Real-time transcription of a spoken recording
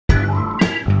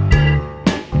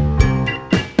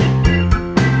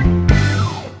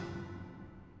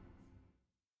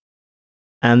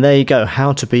And there you go,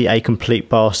 How to Be a Complete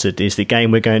Bastard is the game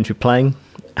we're going to be playing,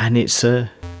 and it's a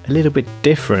little bit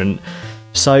different.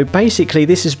 So basically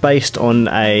this is based on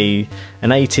an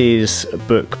 80s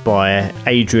book by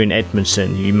Ade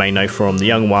Edmondson, who you may know from The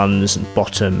Young Ones and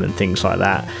Bottom and things like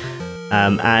that.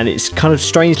 And it's kind of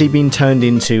strangely been turned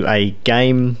into a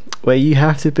game where you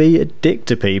have to be a dick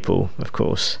to people, of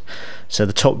course. So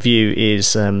the top view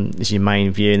is your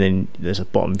main view, and then there's a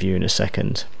bottom view in a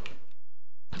second,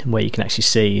 where you can actually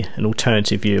see an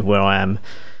alternative view of where I am.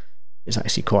 It's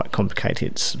actually quite complicated.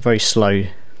 It's very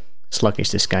sluggish,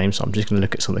 this game, so I'm just going to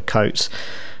look at some of the coats.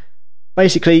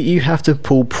 Basically, you have to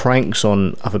pull pranks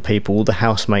on other people, all the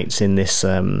housemates in this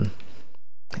in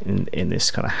this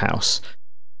kind of house.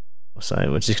 So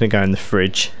we're just going to go in the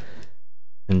fridge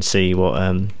and see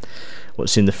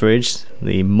what's in the fridge.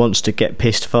 The Monster Get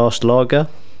Pissed Fast lager.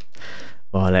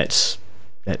 Well, let's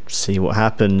see what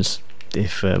happens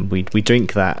if we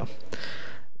drink that.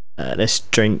 Let's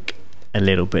drink a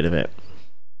little bit of it,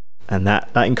 and that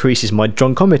increases my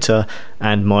drunkometer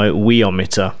and my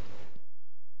weeometer.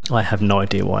 I have no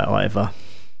idea why either.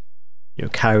 You're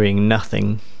carrying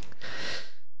nothing.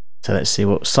 So let's see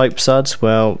what soap suds.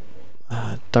 Well,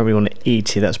 don't really want to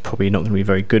eat it. That's probably not going to be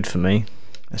very good for me.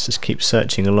 Let's just keep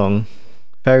searching along.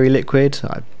 Fairy liquid.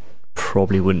 I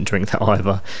probably wouldn't drink that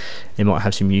either. It might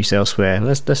have some use elsewhere.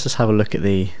 Let's just have a look at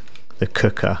the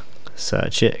cooker.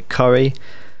 Search it. Curry.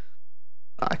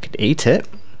 I could eat it,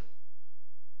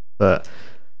 but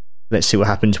let's see what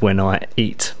happens when I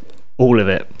eat all of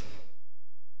it.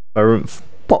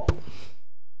 Pop.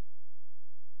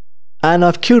 And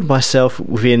I've killed myself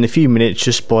within a few minutes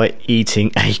just by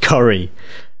eating a curry,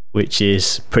 which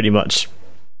is pretty much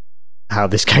how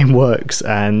this game works,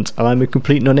 and I'm a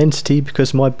complete non-entity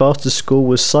because my bastard score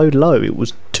was so low. It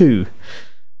was 2.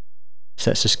 So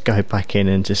let's just go back in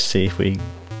and just see if we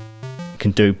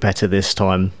can do better this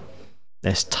time.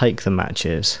 Let's take the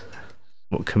matches.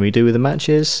 What can we do with the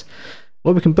matches?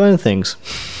 Well, we can burn things.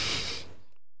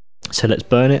 So let's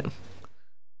burn it.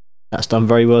 That's done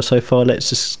very well so far. Let's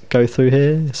just go through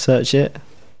here, search it.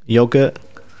 Yogurt.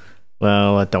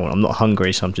 Well, I'm not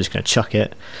hungry, so I'm just going to chuck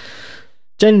it.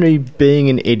 Generally, being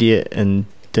an idiot and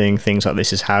doing things like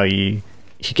this is how you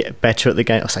get better at the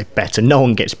game. I say better. No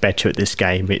one gets better at this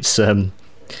game. It's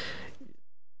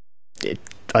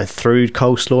I threw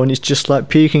coleslaw and it's just like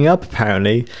puking up,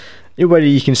 apparently. Already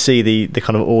you can see the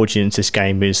kind of audience this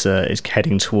game is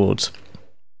heading towards.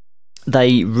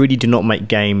 They really do not make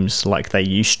games like they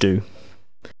used to.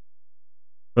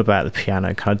 What about the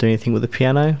piano? Can I do anything with the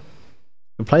piano? I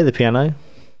can play the piano.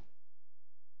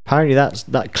 Apparently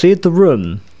that cleared the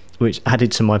room, which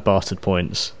added to my bastard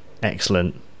points.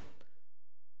 Excellent.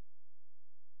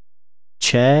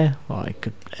 Chair. Oh,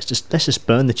 let's just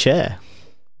burn the chair.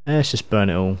 Let's just burn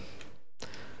it all.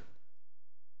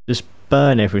 Just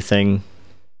burn everything.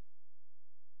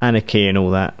 Anarchy and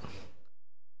all that.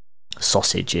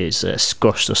 Sausages.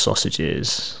 Squash the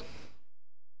sausages.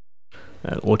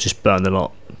 Or just burn the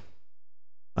lot.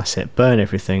 That's it. Burn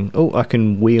everything. Oh, I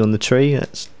can wee on the tree.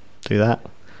 Let's do that.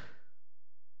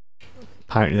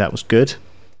 Apparently that was good.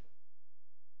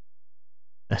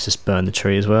 Let's just burn the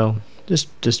tree as well.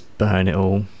 Just burn it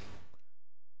all.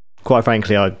 Quite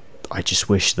frankly, I just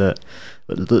wish that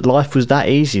life was that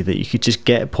easy, that you could just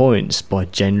get points by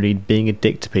generally being a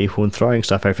dick to people and throwing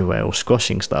stuff everywhere or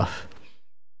squashing stuff.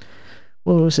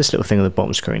 Well, what's this little thing on the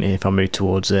bottom screen here if I move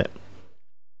towards it?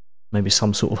 Maybe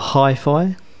some sort of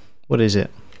hi-fi? What is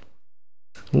it?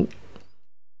 Ooh.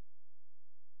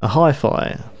 A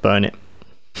hi-fi. Burn it.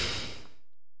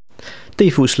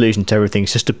 Default solution to everything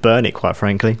is just to burn it, quite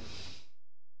frankly.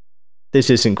 This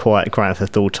isn't quite Grand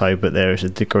Theft Auto, but there is a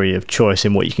degree of choice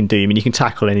in what you can do. I mean, you can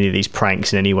tackle any of these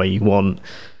pranks in any way you want,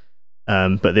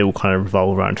 but they all kind of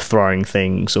revolve around throwing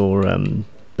things or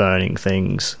burning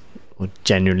things, or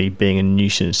generally being a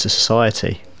nuisance to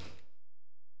society.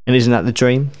 And isn't that the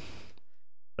dream?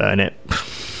 Burn it.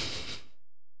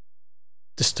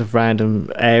 Just a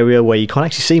random area where you can't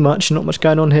actually see much, not much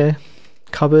going on here.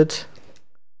 Cupboard.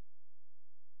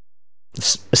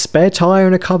 A spare tyre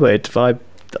in a cupboard.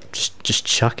 Just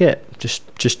chuck it.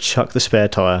 Just chuck the spare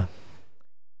tyre.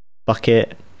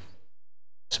 Bucket.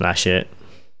 Smash it.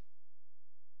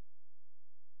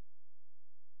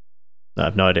 I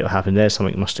have no idea what happened there.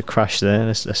 Something must have crashed there.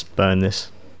 Let's burn this.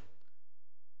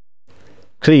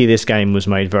 Clearly this game was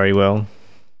made very well.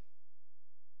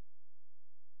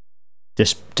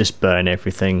 Just burn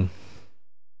everything.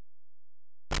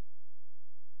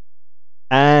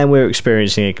 And we're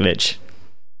experiencing a glitch,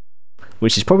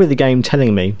 which is probably the game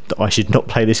telling me that I should not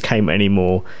play this game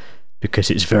anymore because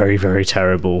it's very, very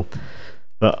terrible.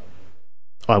 But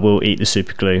I will eat the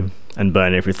super glue. and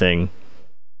burn everything.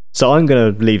 So I'm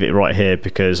going to leave it right here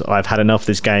because I've had enough of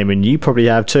this game, and you probably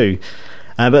have too.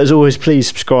 But as always, please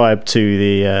subscribe to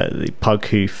the Pug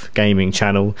Hoof gaming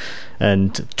channel,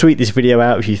 and tweet this video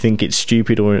out if you think it's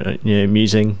stupid or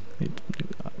amusing.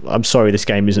 I'm sorry this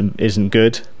game isn't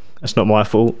good. That's not my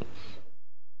fault.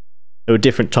 There were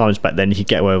different times back then you could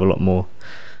get away with a lot more.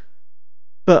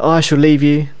 But I shall leave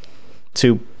you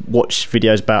to watch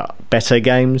videos about better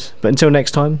games. But until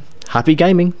next time, happy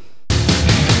gaming.